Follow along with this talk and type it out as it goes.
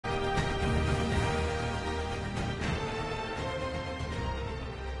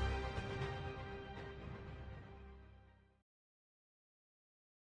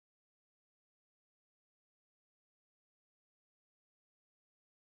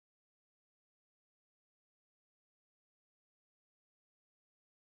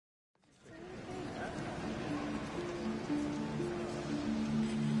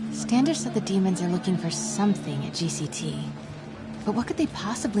Standish said the demons are looking for something at GCT. But what could they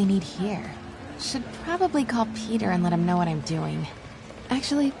possibly need here? Should probably call Peter and let him know what I'm doing.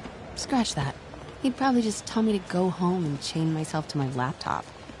 Actually, scratch that. He'd probably just tell me to go home and chain myself to my laptop.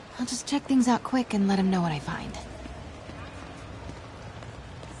 I'll just check things out quick and let him know what I find.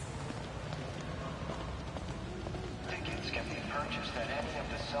 Tickets can be purchased at any of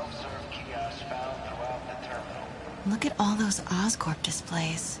the self-serve kiosks found throughout the terminal. Look at all those Oscorp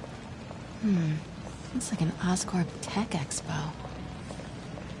displays. It's like an Oscorp Tech Expo.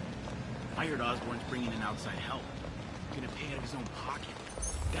 I heard Osborn's bringing in outside help. Gonna pay out of his own pocket.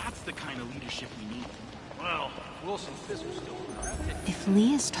 That's the kind of leadership we need. Well, Wilson Fisk was still around. If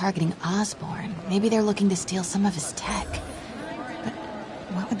Lee is targeting Osborn, maybe they're looking to steal some of his tech. But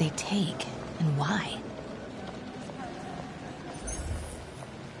what would they take, and why?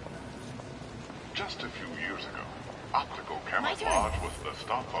 Just a few years ago, optical camouflage was the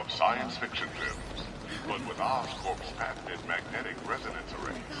stuff of science fiction films. But with Oscorp's patented magnetic resonance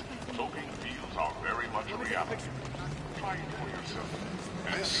arrays, cloaking fields are very much a reality. Try it for yourself.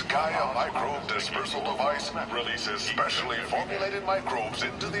 This Gaia microbe dispersal device releases specially formulated microbes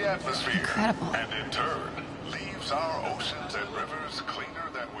into the atmosphere. Incredible. And in turn, leaves our oceans and rivers cleaner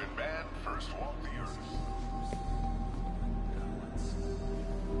than when man first walked the earth.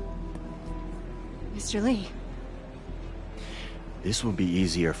 Mr. Lee. This will be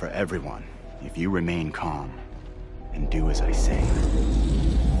easier for everyone if you remain calm and do as I say.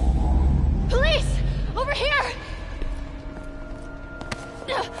 Police! Over here!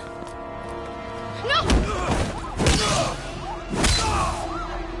 No!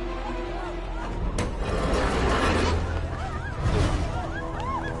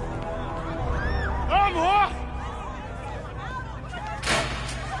 I'm off!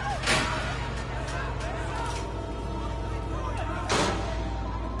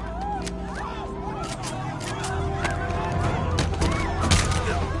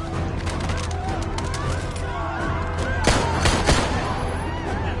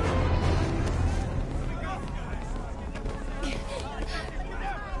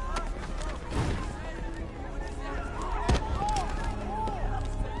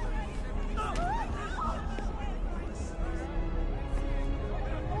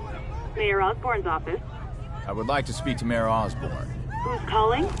 Mayor Osborn's office. I would like to speak to Mayor Osborn, Who's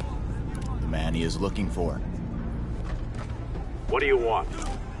calling? the man he is looking for. What do you want?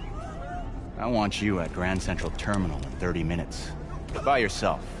 I want you at Grand Central Terminal in 30 minutes. By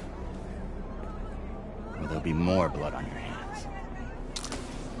yourself. Or there'll be more blood on your hands.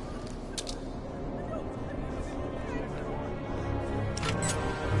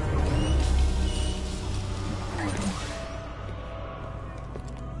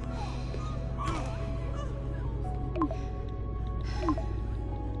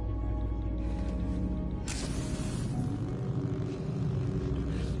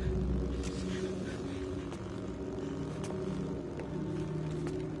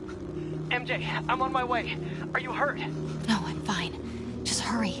 MJ, I'm on my way. Are you hurt? No, I'm fine. Just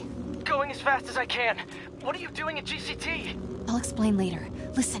hurry. Going as fast as I can. What are you doing at GCT? I'll explain later.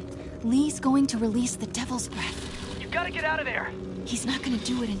 Listen, Lee's going to release the Devil's Breath. You gotta get out of there. He's not gonna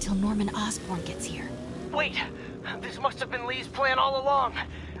do it until Norman Osborn gets here. Wait, this must have been Lee's plan all along.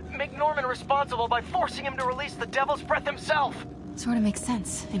 Make Norman responsible by forcing him to release the Devil's Breath himself. Sort of makes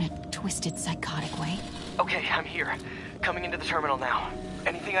sense, in a twisted, psychotic way. Okay, I'm here. Coming into the terminal now.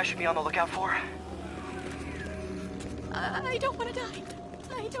 Anything I should be on the lookout for? I don't want to die.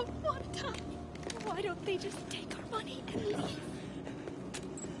 I don't want to die. Why don't they just take our money and leave?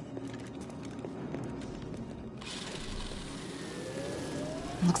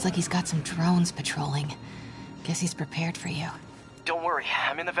 Looks like he's got some drones patrolling. Guess he's prepared for you. Don't worry,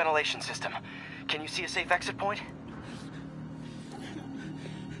 I'm in the ventilation system. Can you see a safe exit point?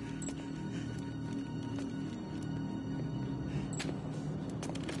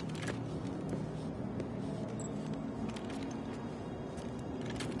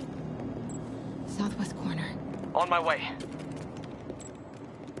 Southwest corner. On my way.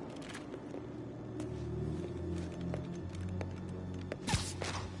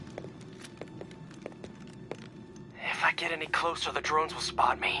 If I get any closer, the drones will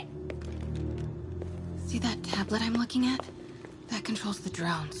spot me. See that tablet I'm looking at? That controls the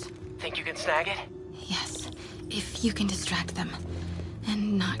drones. Think you can snag it? Yes, if you can distract them.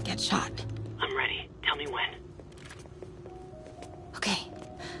 And not get shot. I'm ready. Tell me when. Okay,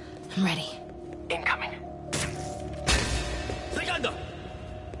 I'm ready. Incoming. Segundo!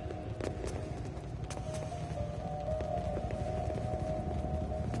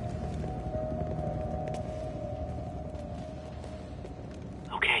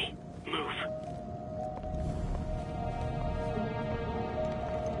 Okay,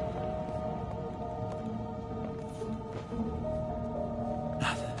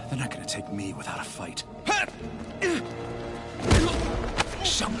 not gonna take me without a fight.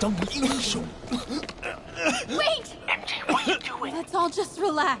 想当英雄。 Wait! MJ, what are you doing? Let's all just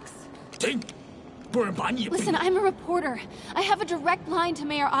relax. 停，不然把你也毙了。 Listen, I'm a reporter. I have a direct line to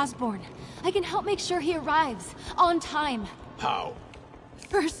Mayor Osborn. I can help make sure he arrives on time. How?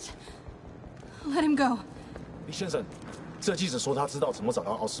 First, let him go. 李先生，这记者说他知道怎么找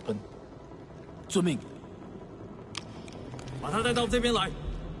到奥斯喷。遵命。把他带到这边来，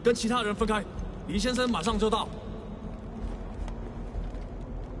跟其他人分开。李先生马上就到。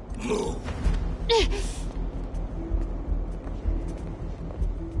Move.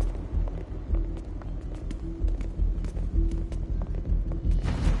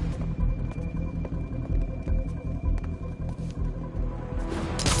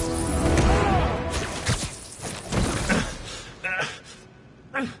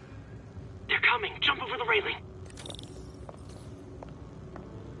 They're coming. Jump over the railing.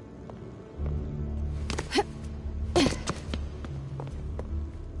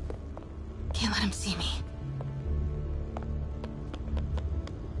 Can't let him see me.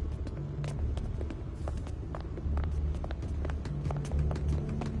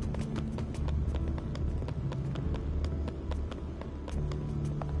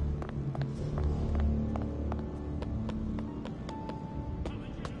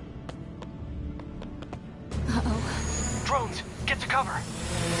 Uh-oh. Drones, get to cover.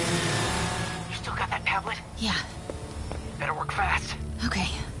 You still got that tablet? Yeah. Better work fast. Okay,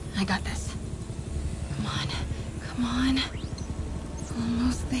 I got this. Come on. Come on.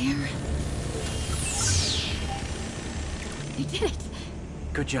 Almost there. You did it.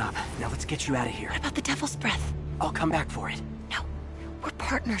 Good job. Now let's get you out of here. What about the Devil's Breath? I'll come back for it. No. We're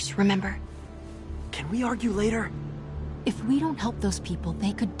partners, remember? Can we argue later? If we don't help those people,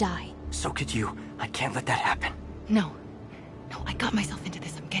 they could die. So could you. I can't let that happen. No. No, I got myself into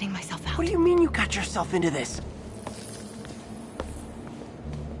this. I'm getting myself out. What do you mean you got yourself into this?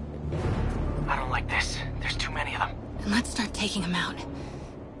 I don't like this. There's too many of them. Then let's start taking them out.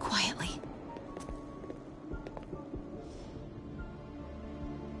 Quietly.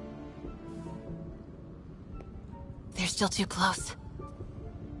 They're still too close.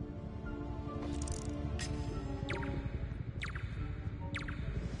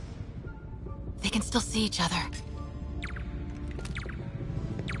 They can still see each other.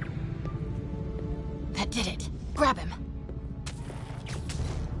 That did it. Grab him.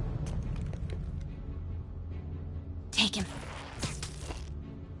 Take him.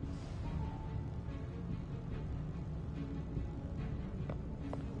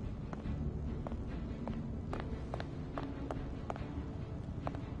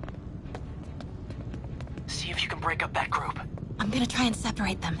 See if you can break up that group. I'm gonna try and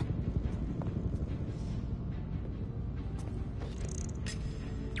separate them.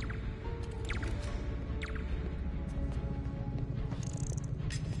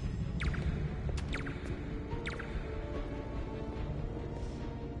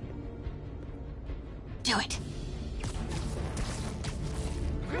 Do it.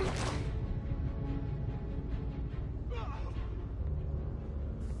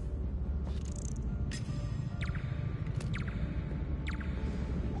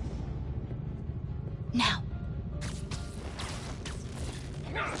 Now.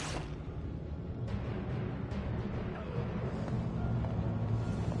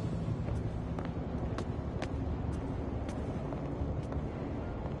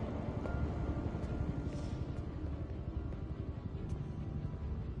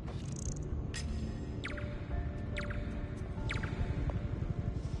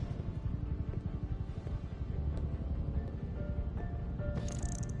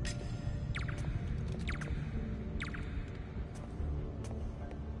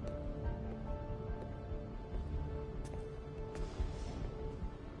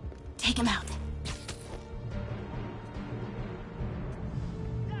 Take him out.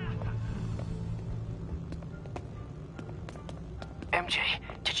 MJ,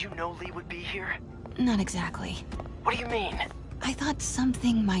 did you know Lee would be here? Not exactly. What do you mean? I thought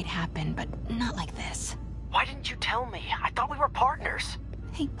something might happen, but not like this. Why didn't you tell me? I thought we were partners.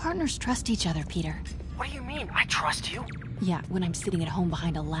 Hey, partners trust each other, Peter. What do you mean? I trust you. Yeah, when I'm sitting at home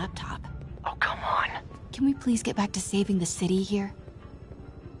behind a laptop. Oh, come on. Can we please get back to saving the city here?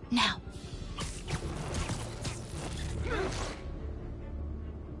 Now.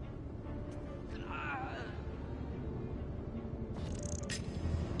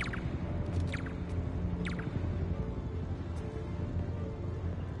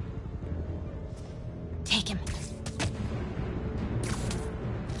 Take him.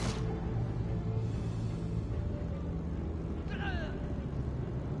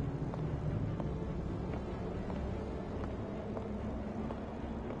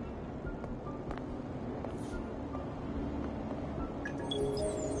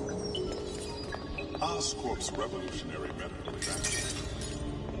 Oscorp's revolutionary medical advancement.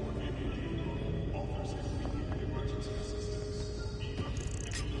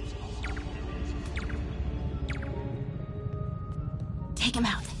 Take him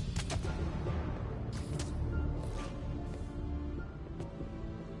out.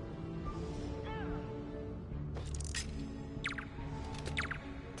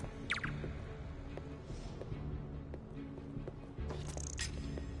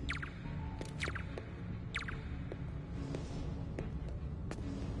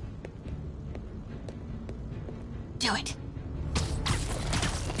 Do it.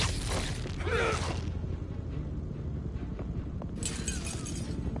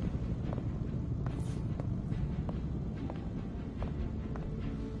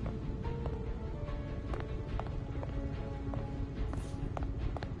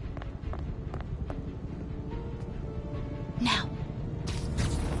 Now.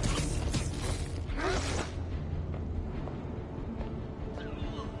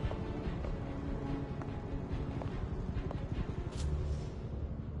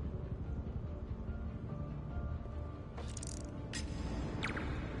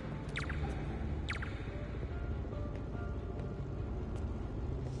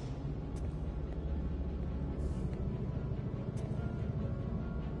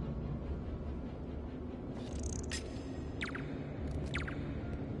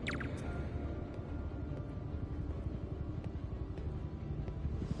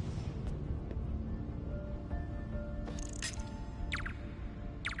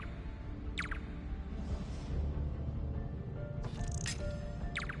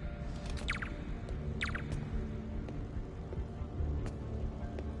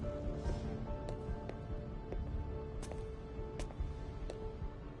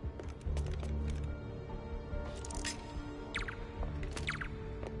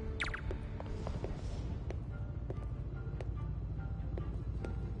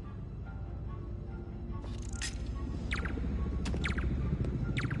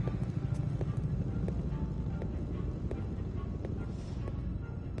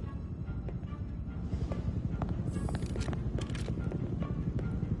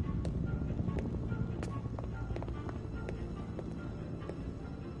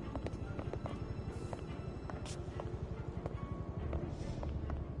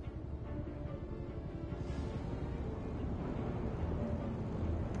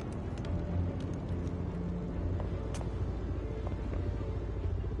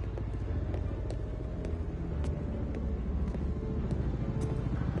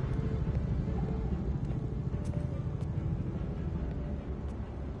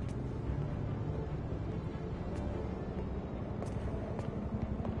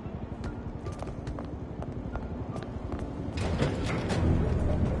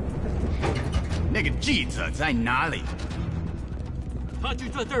那个记者在哪里？他就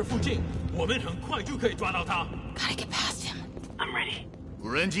在这儿附近，我们很快就可以抓到他。Gotta get past him. I'm ready. 无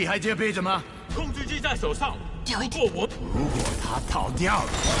人机还接备着吗？控制机在手上。Do it. 如果他逃掉了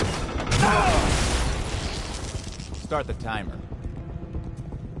Start the timer.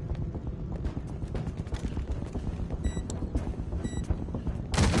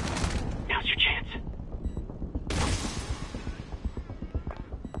 Now's your chance.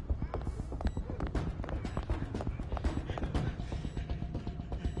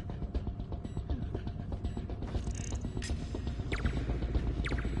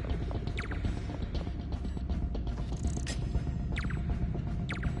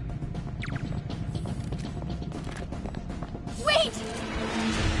 Wait!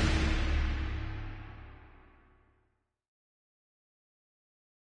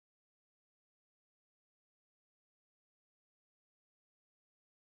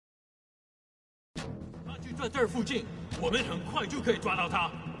 他就在这儿附近，我们很快就可以抓到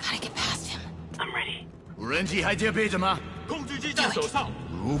他。Gotta get past him. I'm ready. 无人机还接备着吗？控制机在手上。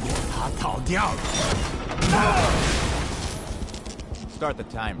如果他逃掉了 Start the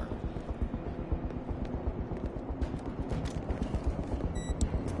timer.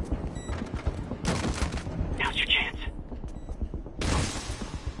 Now's your chance.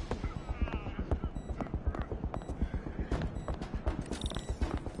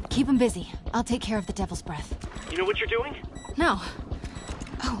 Keep him busy. I'll take care of the Devil's Breath. You know what you're doing? No.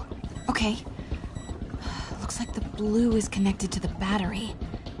 Oh, okay. Looks like the blue is connected to the battery,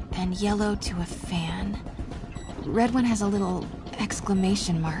 and yellow to a fan. Red one has a little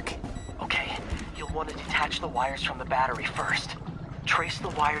exclamation mark. Okay, you'll want to detach the wires from the battery first. Trace the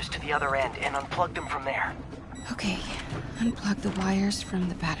wires to the other end and unplug them from there. Okay, unplug the wires from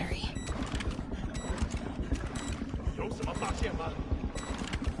the battery. 有什么发现吗？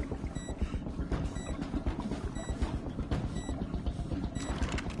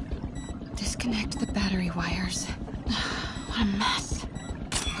 disconnect the battery wires. What a mess.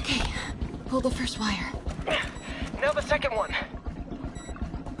 Okay, pull the first wire. Now the second one.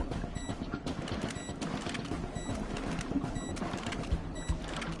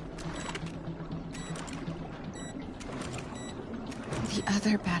 The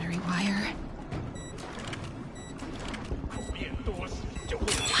other battery wire. What?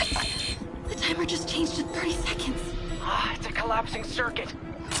 The timer just changed to 30 seconds. Ah, it's a collapsing circuit.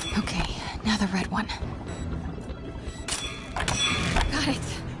 Okay, now the red one. Got it.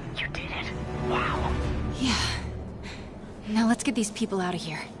 You did it. Wow. Yeah. Now let's get these people out of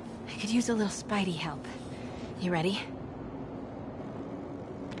here. I could use a little Spidey help. You ready?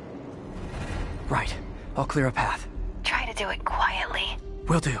 Right. I'll clear a path. Try to do it quietly.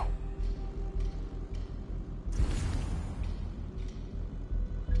 Will do.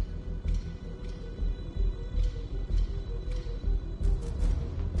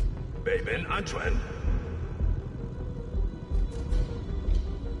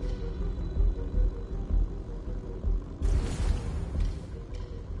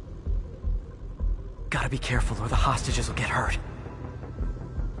 Gotta be careful or the hostages will get hurt.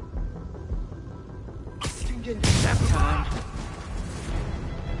 Nap time.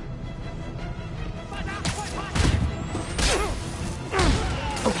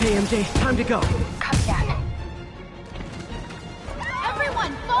 Okay, MJ, time to go. Copy that.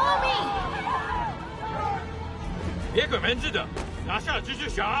 Everyone, follow me! 别拐门子的，拿下蜘蛛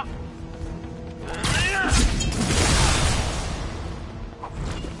侠！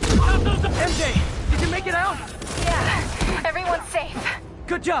 MJ, did you make it out? Yeah, everyone's safe.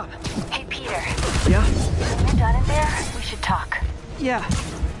 Good job. Hey, Peter. Yeah? When you're done in there, we should talk. Yeah,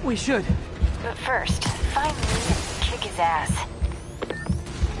 we should. But first, find me and kick his ass.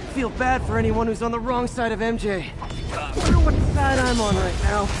 Feel bad for anyone who's on the wrong side of MJ. Wonder what side I'm on right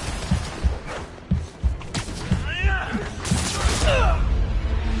now.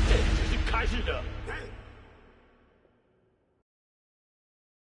 这只是开始的。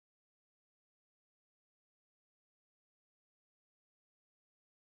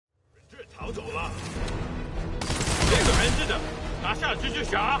这逃走了，别拐门子的，拿下蜘蛛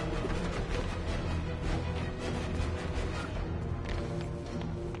侠！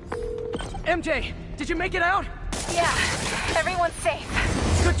 MJ, did you make it out? Yeah, everyone's safe.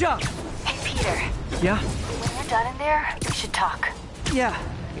 Good job. Hey, Peter. Yeah? When you're done in there, we should talk. Yeah,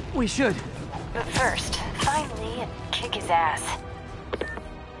 we should. But first, find Lee and kick his ass.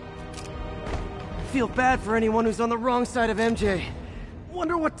 Feel bad for anyone who's on the wrong side of MJ.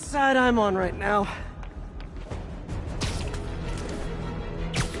 Wonder what side I'm on right now.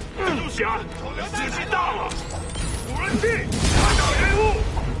 蜘蛛侠，时机到了，无人机，发动任务！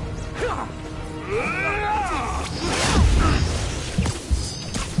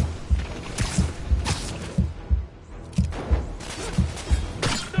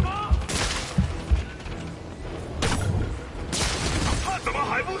 他怎么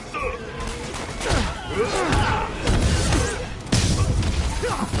还不死？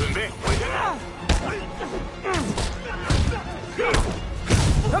准备回去。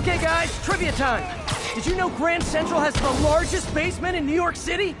 Okay, guys, trivia time. Did you know Grand Central has the largest basement in New York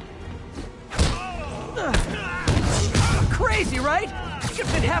City? Crazy, right? You can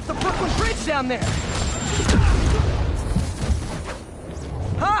fit half the Brooklyn Bridge down there.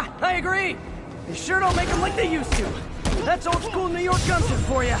 Ha! I agree. They sure don't make them like they used to. That's old school New York gumption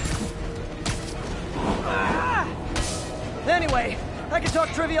for you. Anyway, I could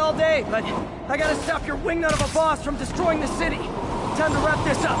talk trivia all day, but I gotta stop your wingnut of a boss from destroying the city. Time to wrap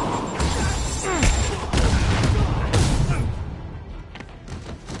this up.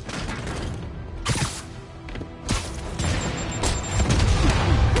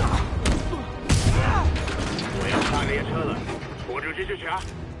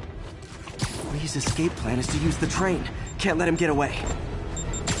 Lee's escape plan is to use the train. Can't let him get away.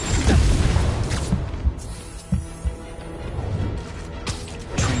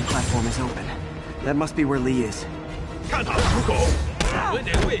 Train platform is open. That must be where Lee is. 看好出口，我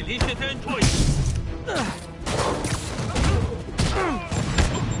得为李先生脱衣。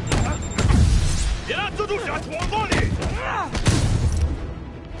别让蜘蛛侠捅到你！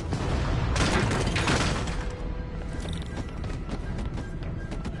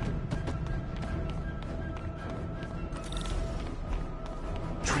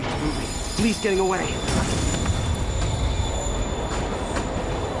 Lee's getting away.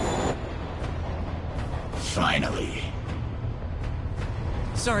 Finally.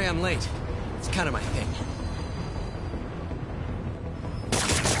 Sorry I'm late. It's kind of my thing.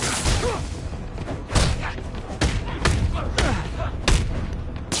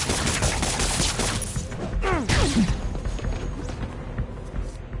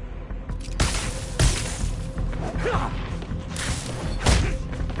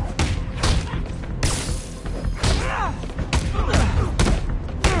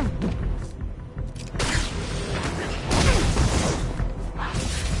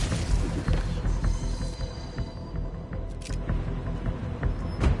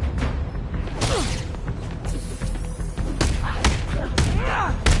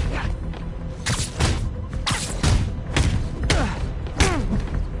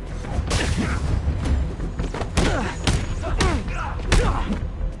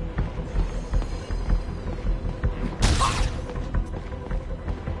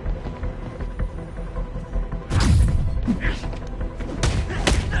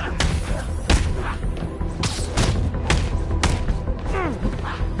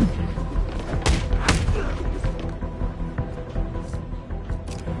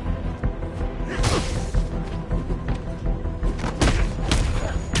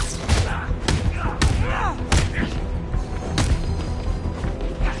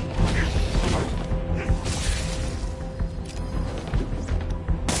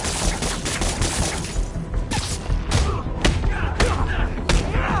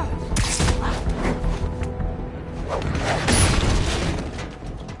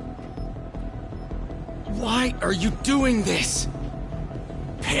 Why are you doing this?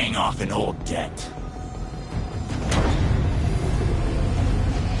 Paying off an old debt.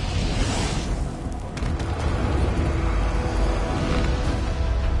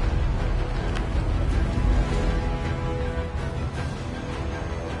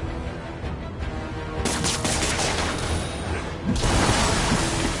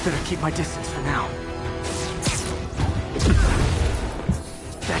 Better keep my distance for now.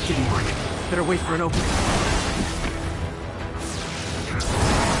 That didn't work. Better wait for an opening.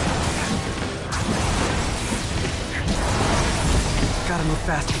 Gotta move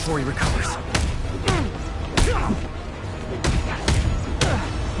fast before he recovers.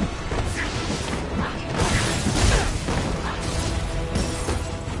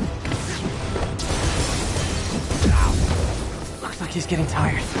 Looks like he's getting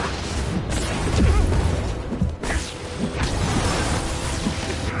tired.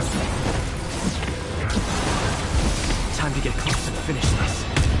 Time to get close and finish this.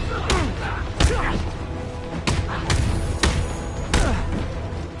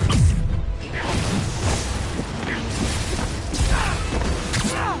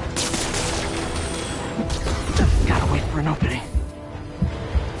 Gotta wait for an opening.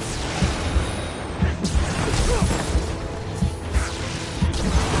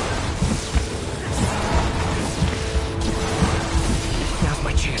 Now's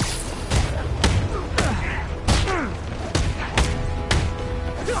my chance.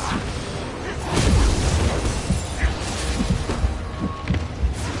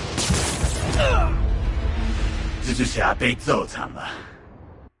 This is 下被揍惨了。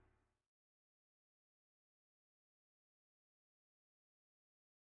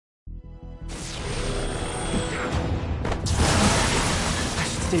I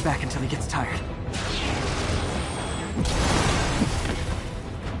should stay back until he gets tired.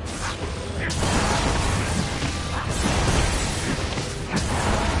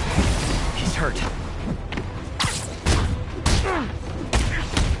 He's hurt.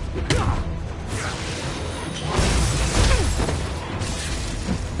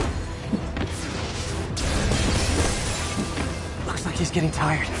 Looks like he's getting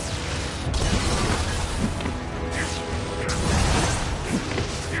tired.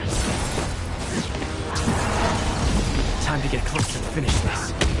 Time to get close and finish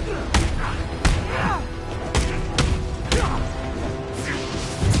this.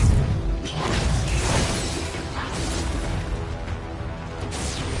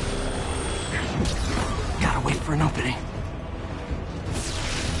 Gotta wait for an opening.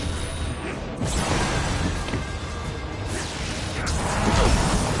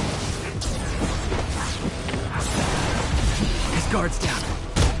 His guard's down.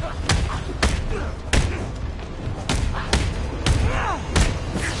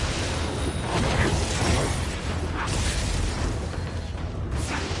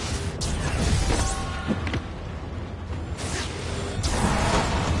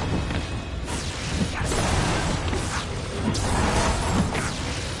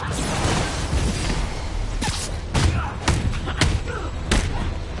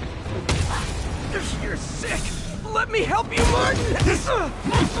 You're sick! Let me help you, Martin!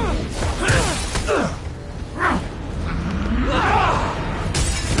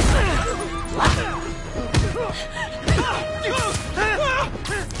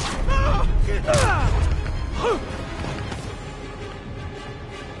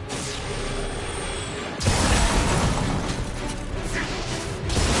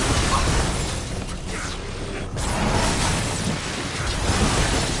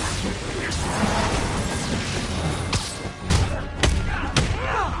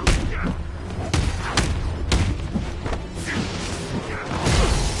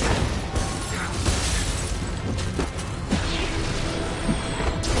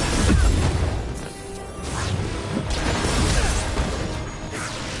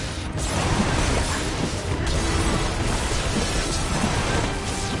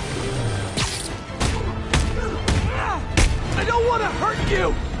 I don't want to hurt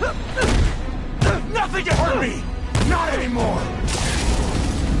you! Nothing to hurt me! Not anymore!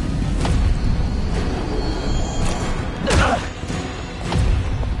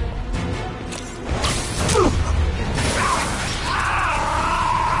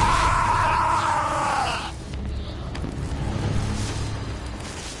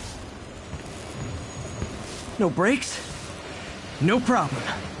 No brakes? No problem.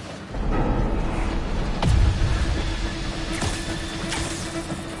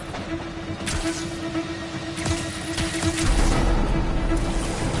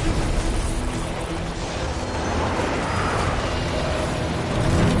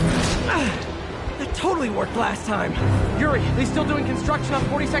 totally worked last time. Yuri, they still doing construction on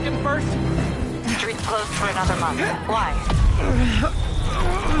 42nd and 1st? Street's closed for another month. Why?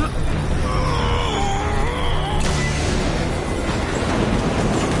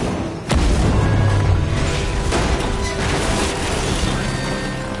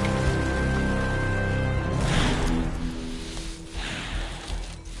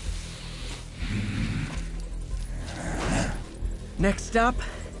 Next stop,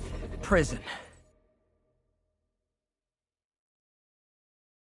 prison.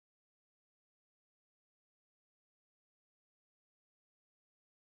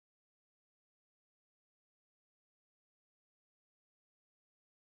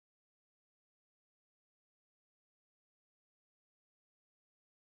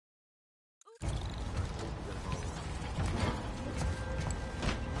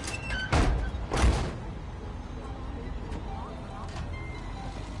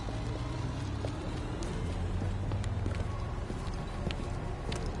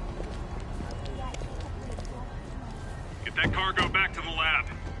 That cargo back to the lab.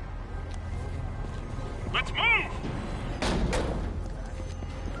 Let's move!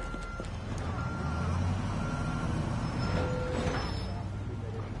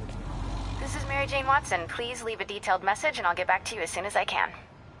 This is Mary Jane Watson. Please leave a detailed message and I'll get back to you as soon as I can.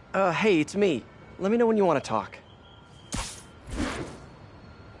 Hey, it's me. Let me know when you want to talk.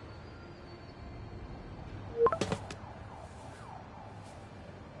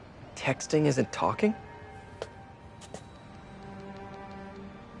 Texting isn't talking?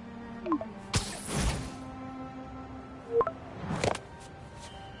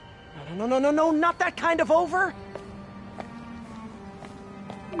 No, not that kind of over!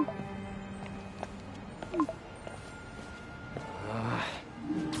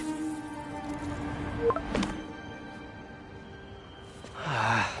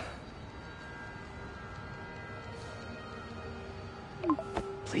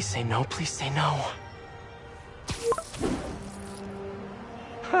 Please say no, please say no.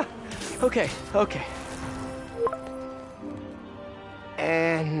 Okay.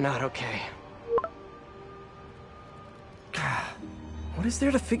 And not okay. What is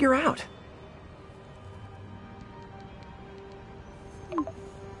there to figure out?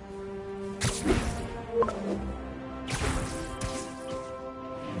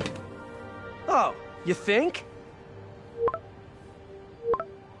 Oh, you think?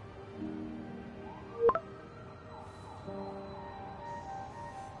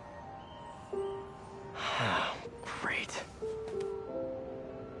 Great.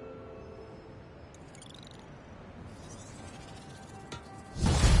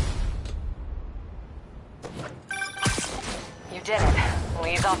 You did it.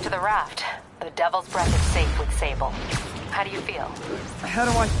 Lee's off to the raft. The Devil's Breath is safe with Sable. How do you feel? How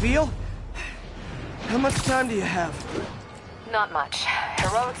do I feel? How much time do you have? Not much.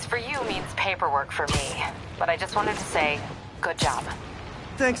 Heroics for you means paperwork for me. But I just wanted to say, good job.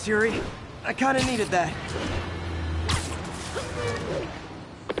 Thanks, Yuri. I kinda needed that.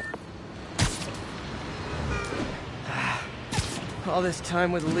 All this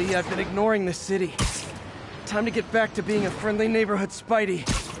time with Lee, I've been ignoring the city. Time to get back to being a friendly neighborhood Spidey.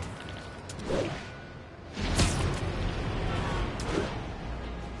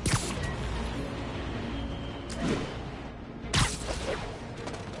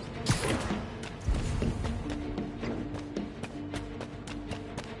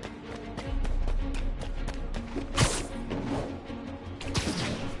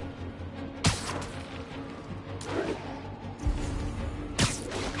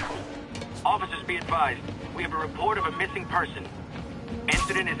 Officers, be advised. We have a report of a missing person.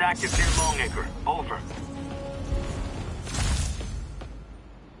 Incident is active near Longacre. Over.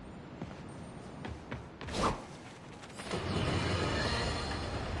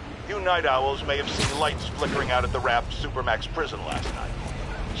 You night owls may have seen lights flickering out at the Raft Supermax prison last night.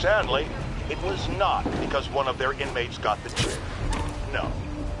 Sadly, it was not because one of their inmates got the chair. No.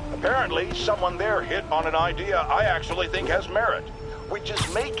 Apparently, someone there hit on an idea I actually think has merit, which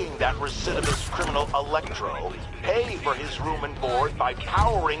is making that recidivist criminal Electro pay for his room and board by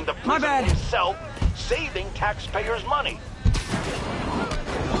powering the prison himself, saving taxpayers' money.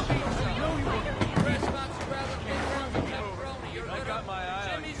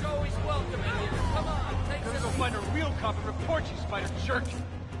 Find a real cop and report you, Spider jerk.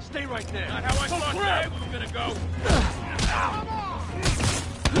 Stay right there. Not how I thought that was gonna go.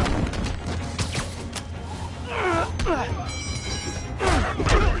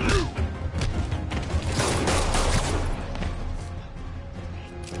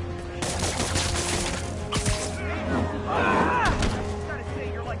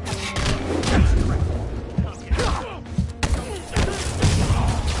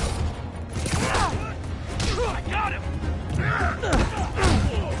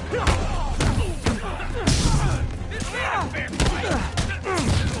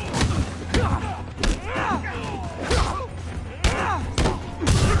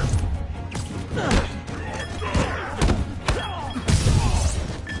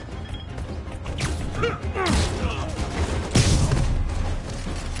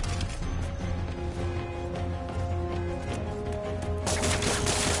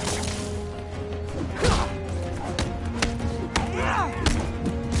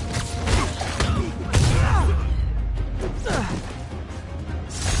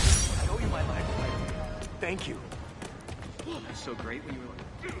 Thank you. That's so great when you were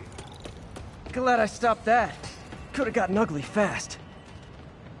like... Glad I stopped that. Could have gotten ugly fast.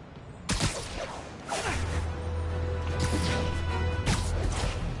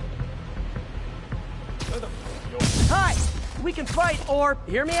 Hi! We can fight, or,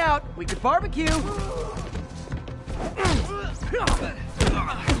 hear me out, we could barbecue!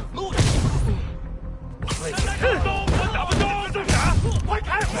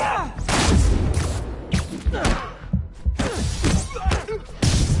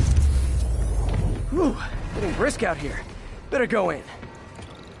 Whew, getting brisk out here. Better go in.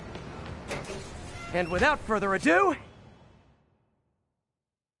 And without further ado...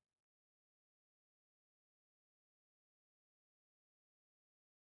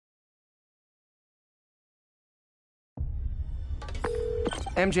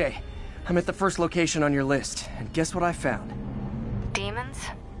 MJ, I'm at the first location on your list, and guess what I found? Demons?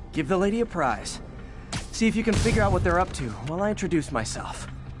 Give the lady a prize. See if you can figure out what they're up to while I introduce myself.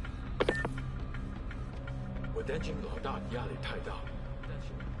 我担心老大压力太大，但是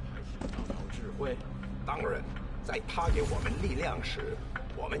还是要靠智慧。当然，在他给我们力量时，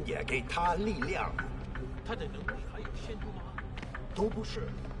我们也给他力量。他的能力还有限度吗？都不是，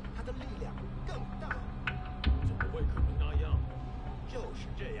他的力量更大。怎么会可能那样？就是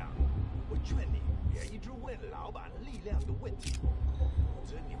这样。我劝你别一直问老板力量的问题，否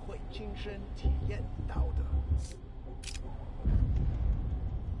则你会亲身体验到的。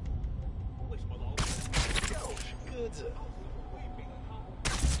为什么老板？ 就是鸽子。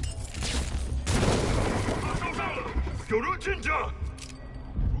马上上了，有人进这。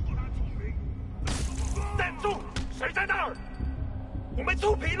如果他聪明，站住！谁在那儿？我们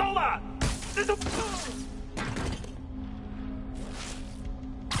出纰漏了！这是。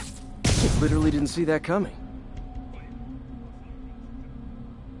Literally didn't see that coming.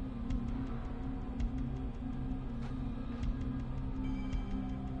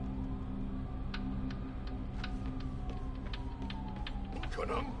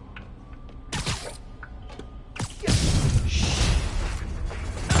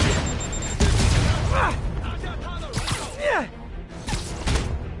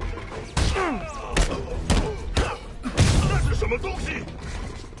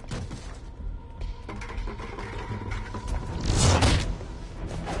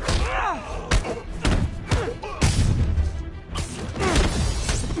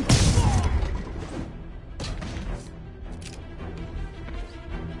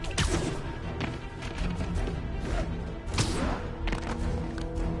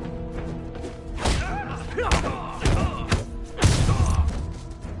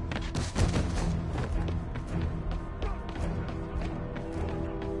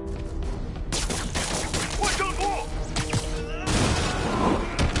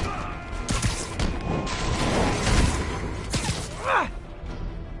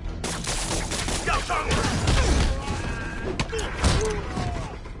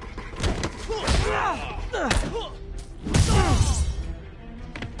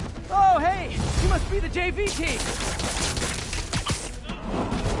 Oh, hey! You must be the JV team!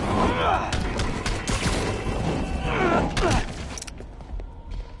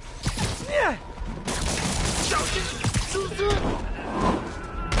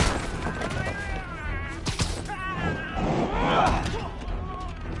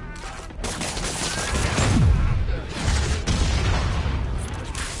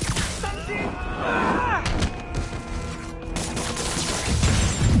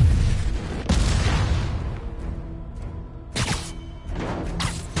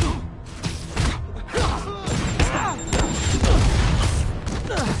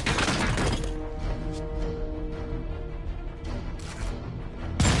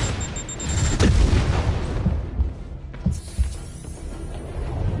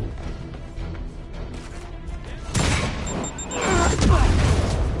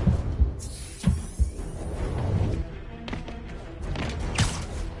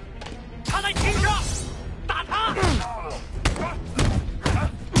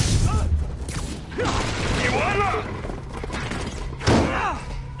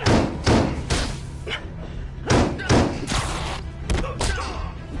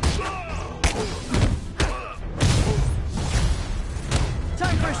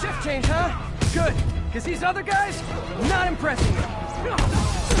 Change, huh? Good, because these other guys, not impressing me.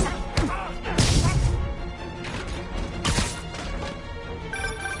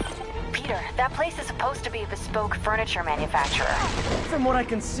 Peter, that place is supposed to be a bespoke furniture manufacturer. From what I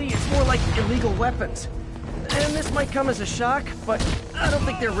can see, it's more like illegal weapons. And this might come as a shock, but I don't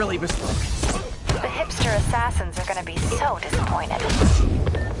think they're really bespoke. The hipster assassins are gonna be so disappointed.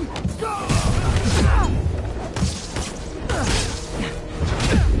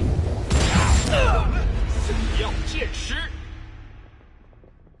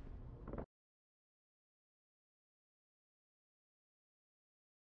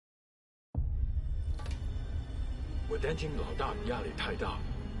 我担心老大压力太大，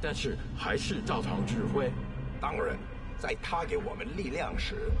但是还是照常指挥。当然，在他给我们力量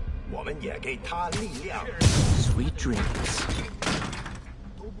时，我们也给他力量。Sweet dreams。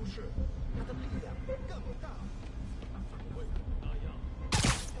都不是，他的力量更大。就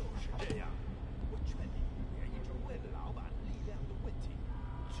是这样，我劝你别一直问老板力量的问题，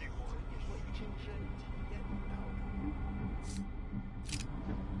只有你会亲身体验到。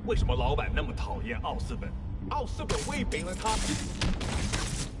为什么老板那么讨厌奥斯本？奥斯本喂饼了他。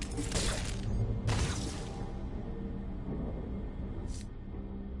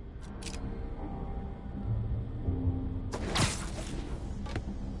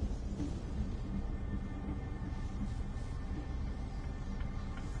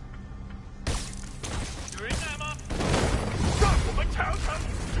有人在吗？让我们尝尝。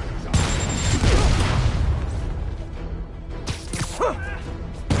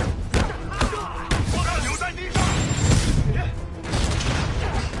我让留在地上。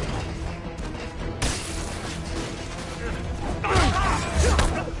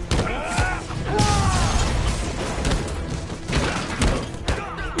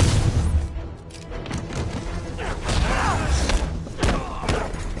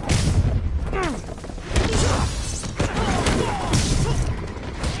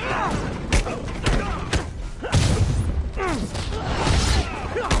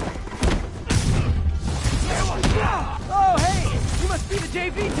Oh, hey! You must be the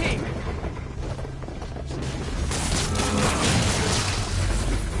JV team!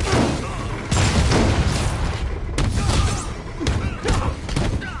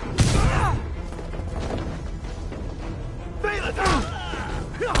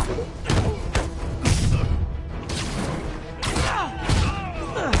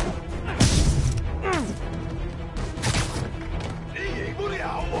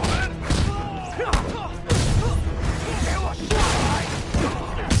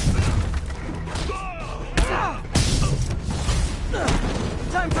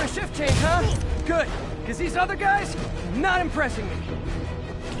 Time for a shift change, huh? Good, because these other guys, not impressing me.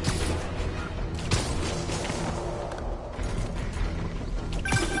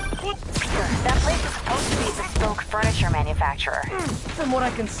 That place is supposed to be a bespoke furniture manufacturer. From what I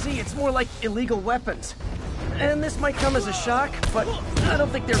can see, it's more like illegal weapons. And this might come as a shock, but I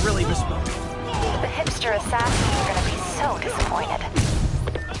don't think they're really bespoke. The hipster assassins are gonna be so disappointed.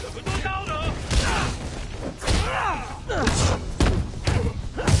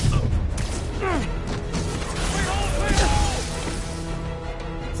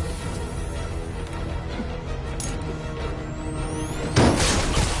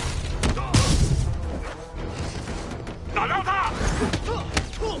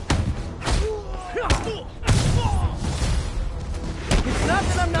 It's not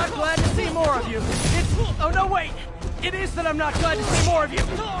that I'm not glad to see more of you. It's... Oh, no, wait! It is that I'm not glad to see more of you!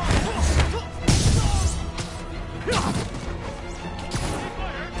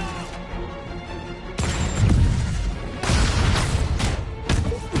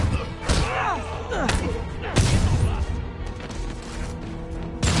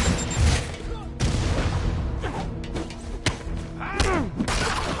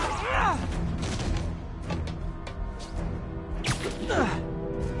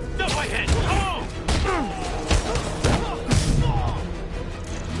 Jump ahead! Come on!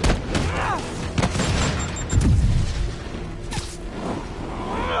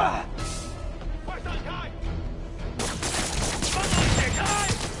快闪开！帮我解开！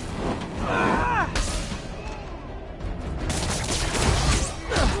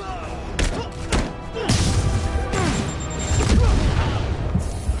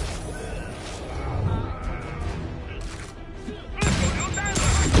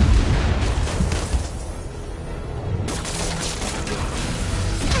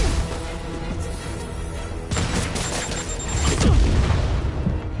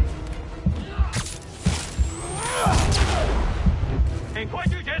很快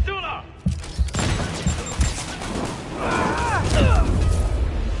就结束了。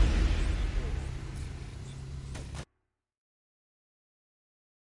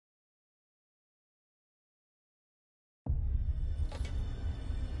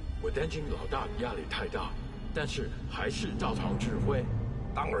我担心老大压力太大，但是还是照常指挥。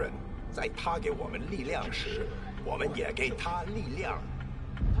当然，在他给我们力量时，我们也给他力量。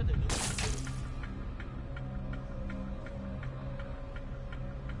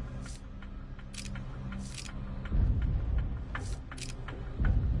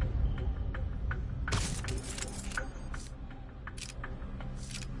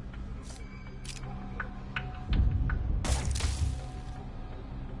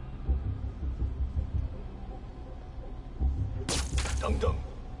等等，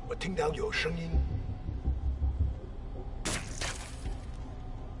我听到有声音。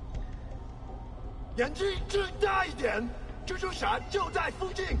眼睛睁大一点，蜘蛛侠就在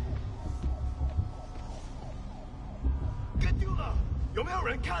附近。别丢了，有没有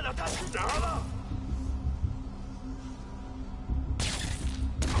人看到他去哪儿了？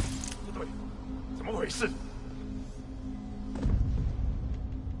不对，怎么回事？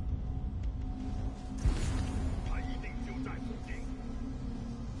他一定就在附近。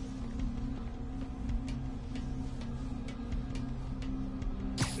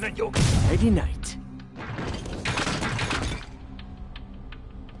那有 Friday night.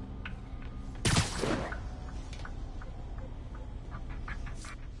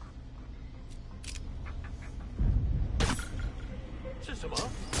 是什么？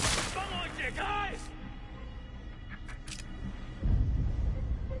帮我解开！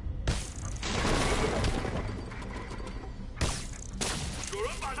有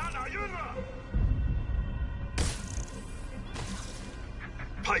人把他打晕了。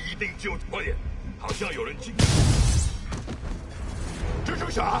他一定就快点，好像有人进。蜘蛛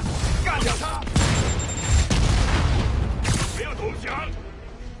侠，干掉他！不要投降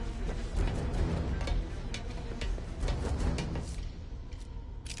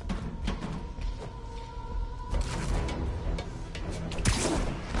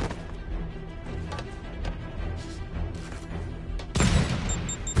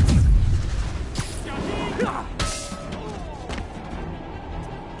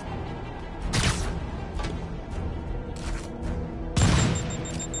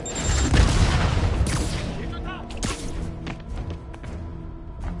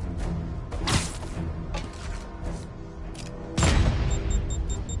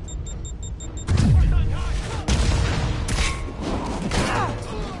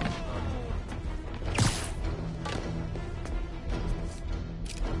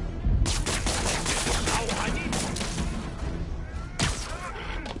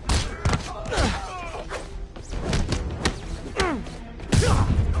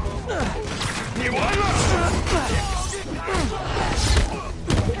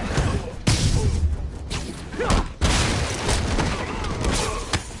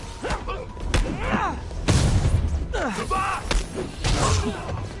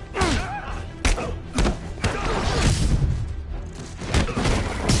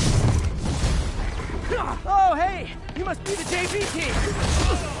！Oh, hey! You must be the JV team!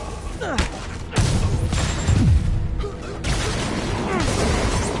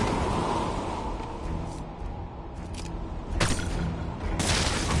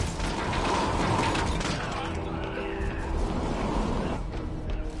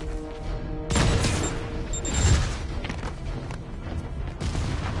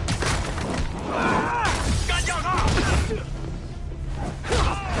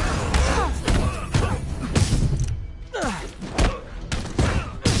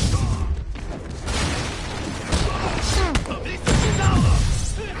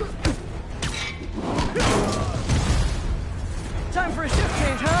 Time for a shift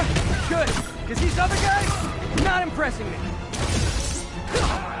change, huh? Good, because these other guys, not impressing me.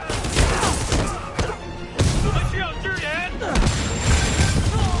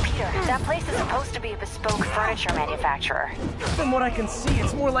 Peter, that place is supposed to be a bespoke furniture manufacturer. From what I can see,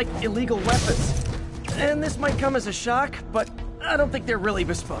 it's more like illegal weapons. And this might come as a shock, but I don't think they're really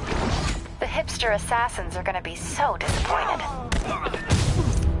bespoke. The hipster assassins are gonna be so disappointed.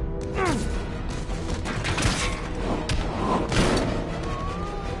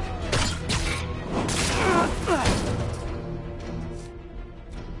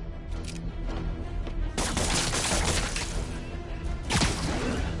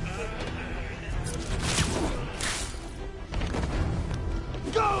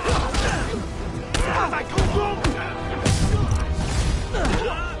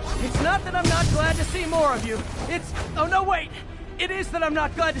 It's not that I'm not glad to see more of you. It's... Oh, no, wait! It is that I'm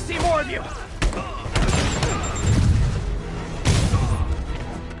not glad to see more of you!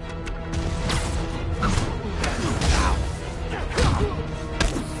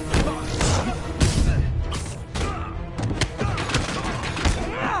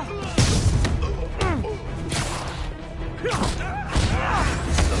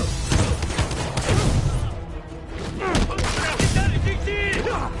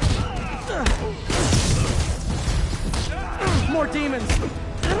 More demons.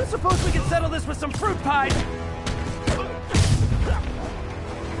 I suppose we could settle this with some fruit pie.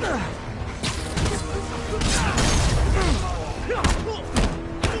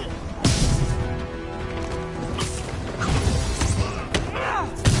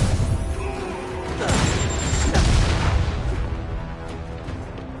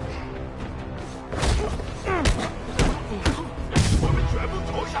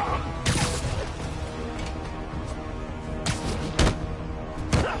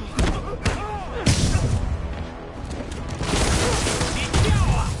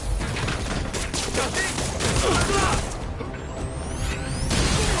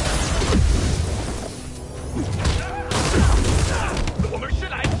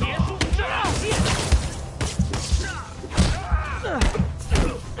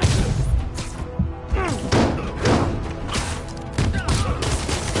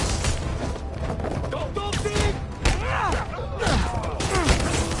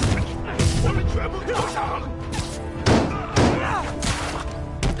 全部投降！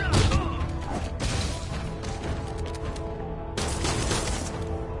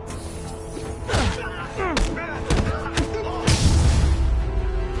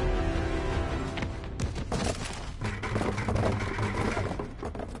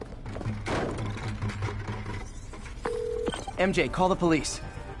 MJ, call the police.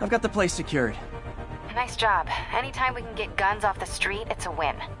 I've got the place secured. Nice job. Anytime we can get guns off the street, it's a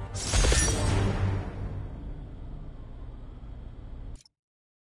win.